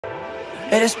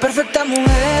Eres perfecta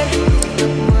mujer,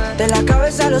 de la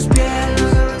cabeza a los pies.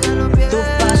 Tú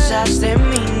pasas de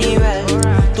mi nivel,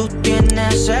 tú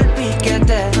tienes el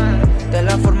piquete. De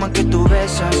la forma que tú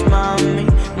besas, mami,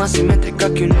 más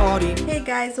simétrica que un ori. Hey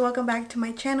guys, welcome back to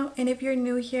my channel, and if you're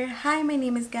new here, hi, my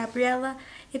name is Gabriela.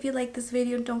 If you like this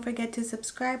video, don't forget to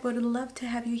subscribe. Would love to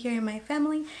have you here in my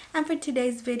family. And for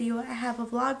today's video, I have a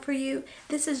vlog for you.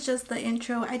 This is just the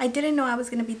intro. I didn't know I was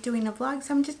going to be doing a vlog,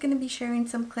 so I'm just going to be sharing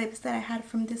some clips that I had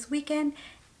from this weekend,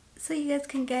 so you guys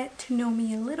can get to know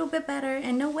me a little bit better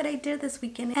and know what I did this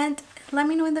weekend. And let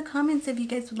me know in the comments if you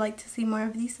guys would like to see more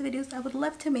of these videos. I would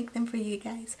love to make them for you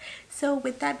guys. So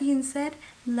with that being said,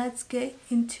 let's get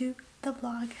into the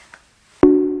vlog.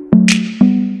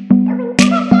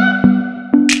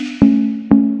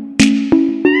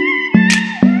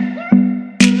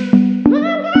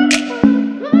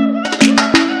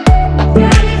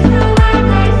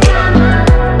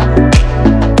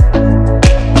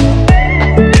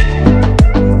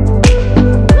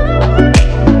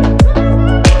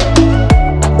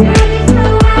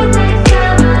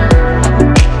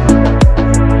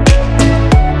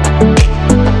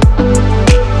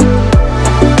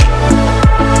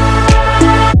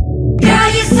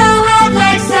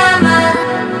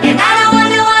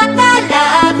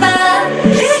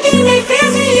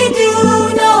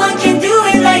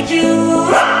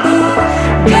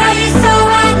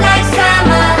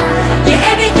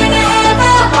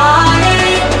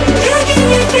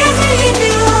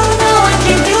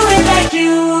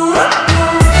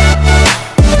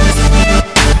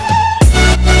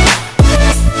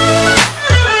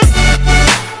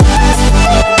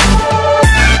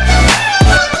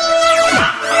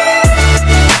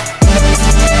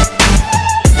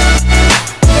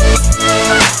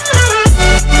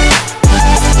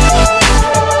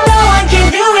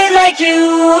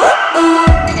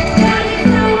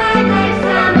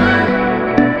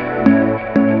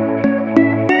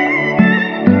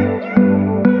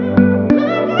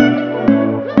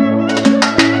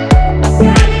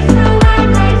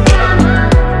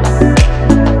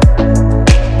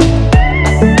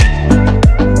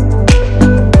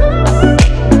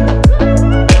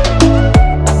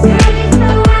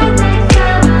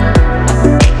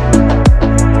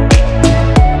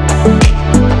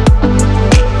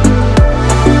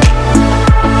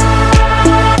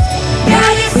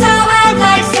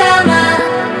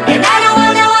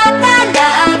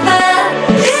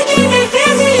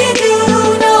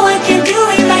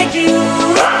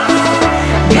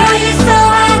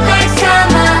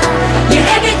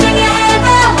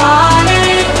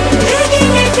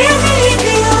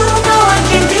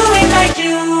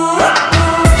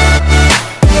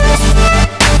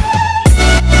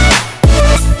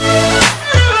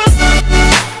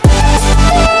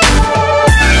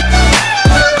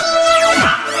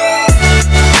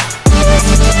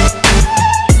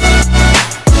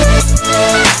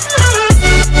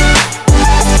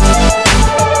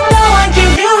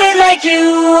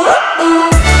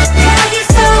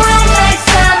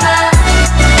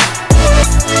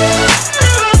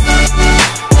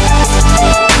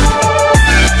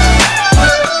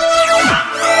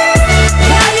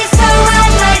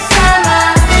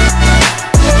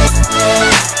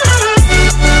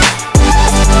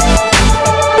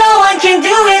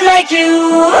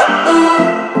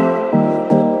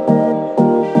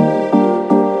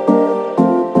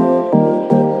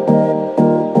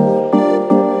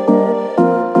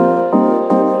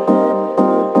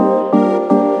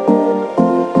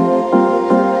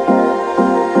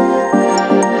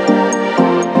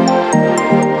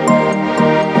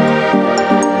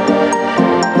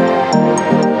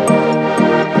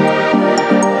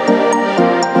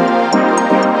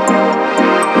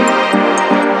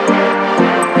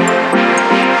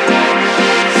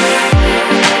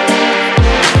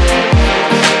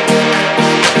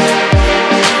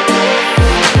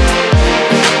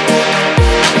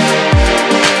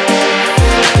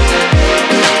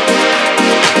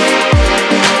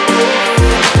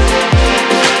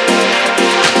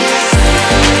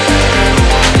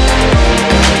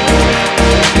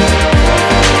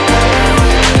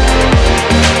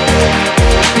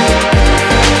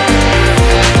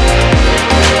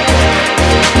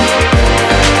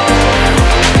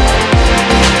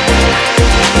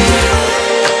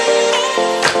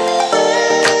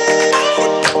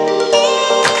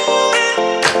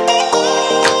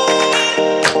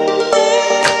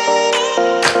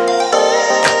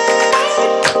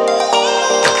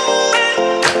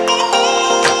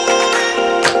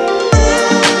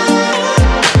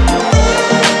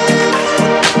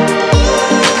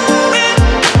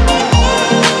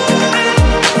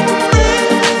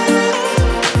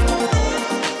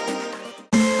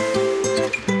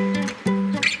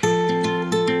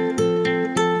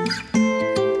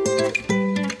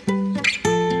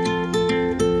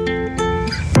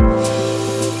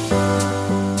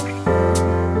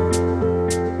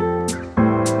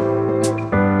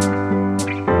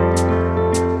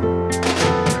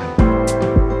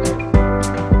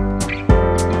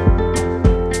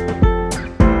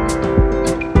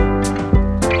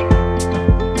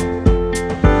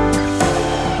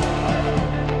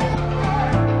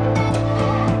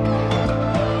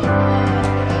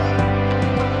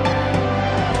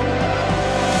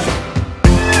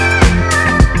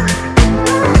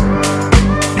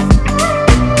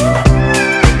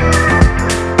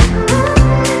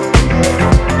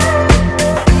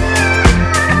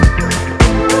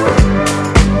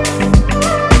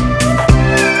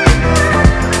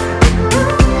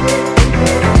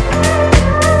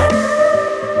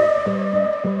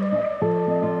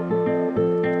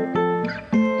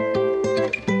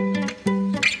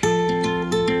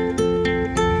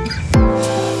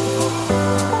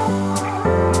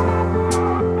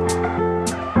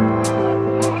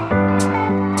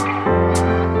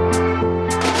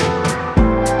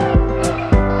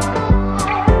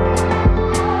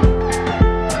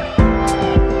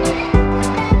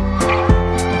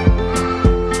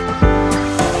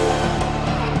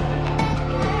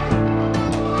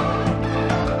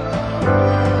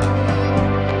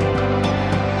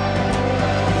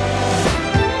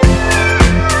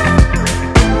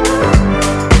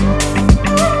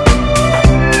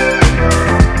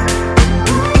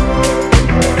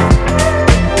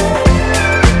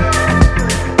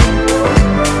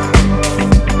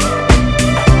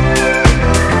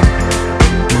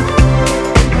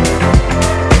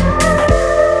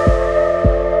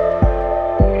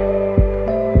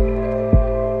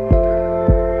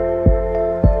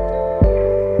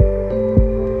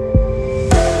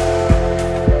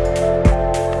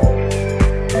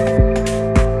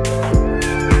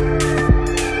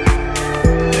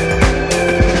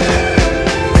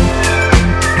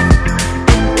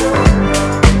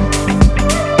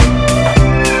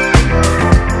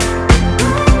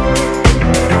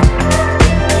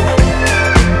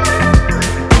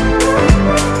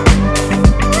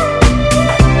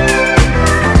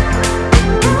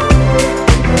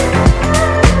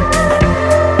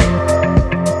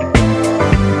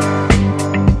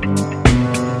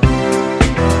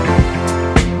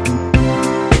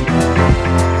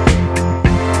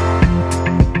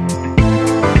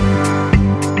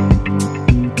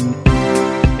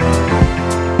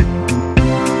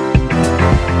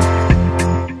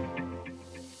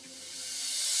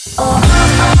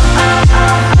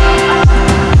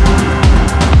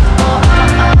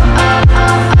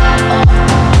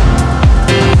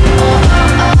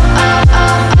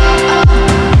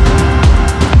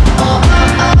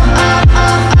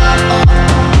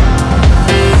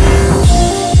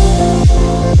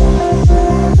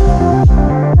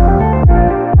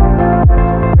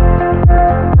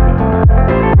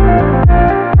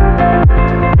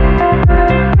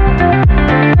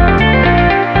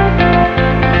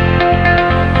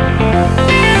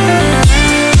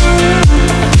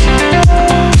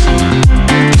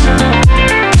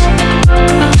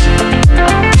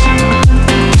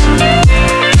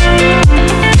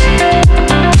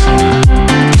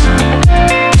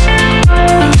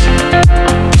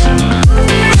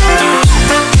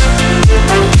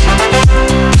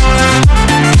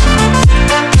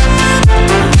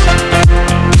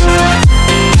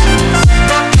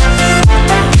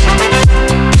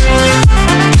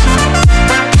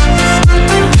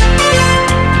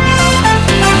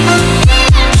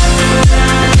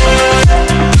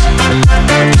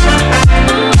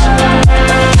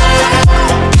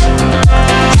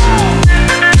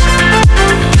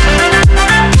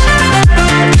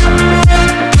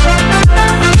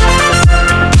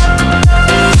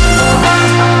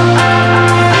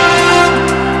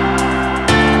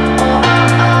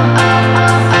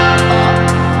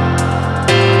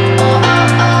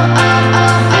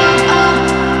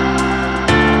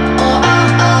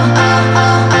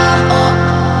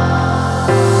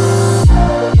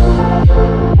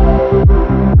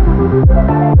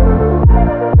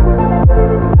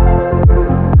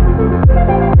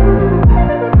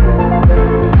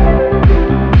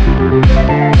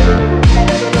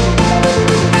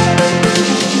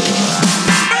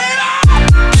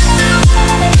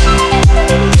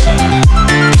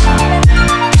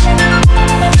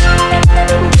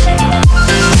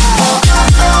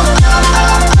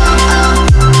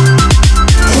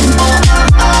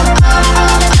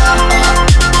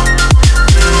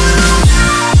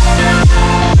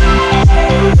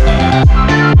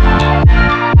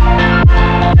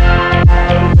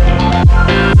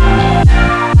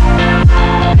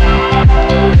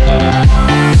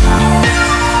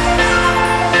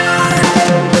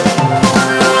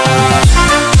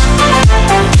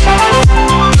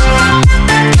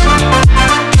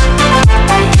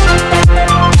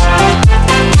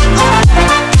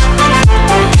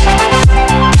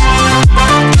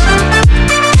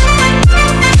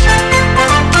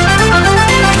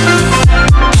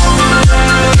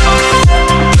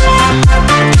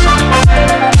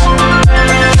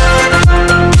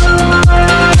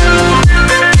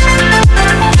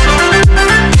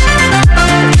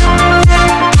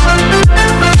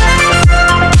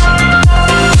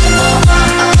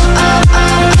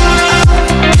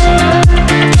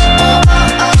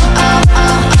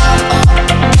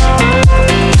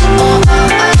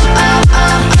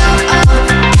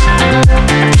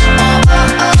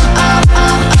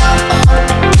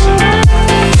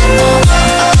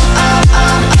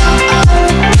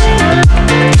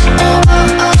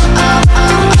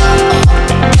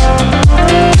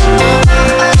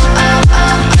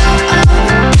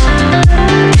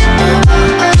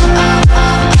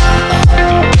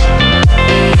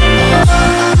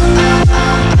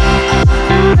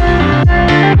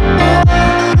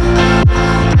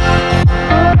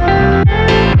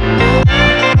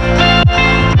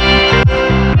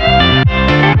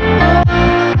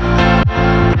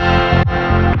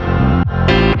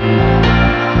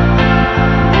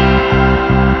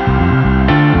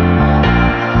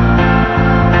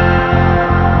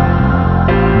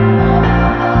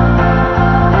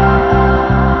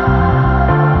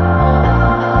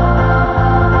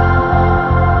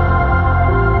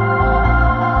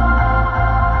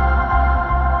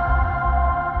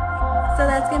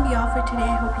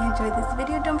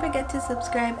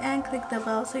 click the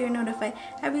bell so you're notified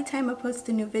every time I post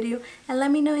a new video. And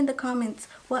let me know in the comments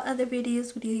what other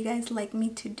videos would you guys like me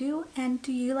to do, and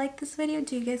do you like this video?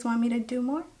 Do you guys want me to do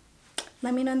more?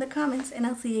 Let me know in the comments, and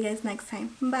I'll see you guys next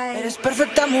time. Bye. Eres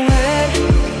perfecta mujer,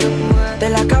 de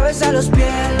la cabeza a los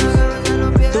pies,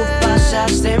 tú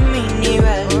pasas de mí.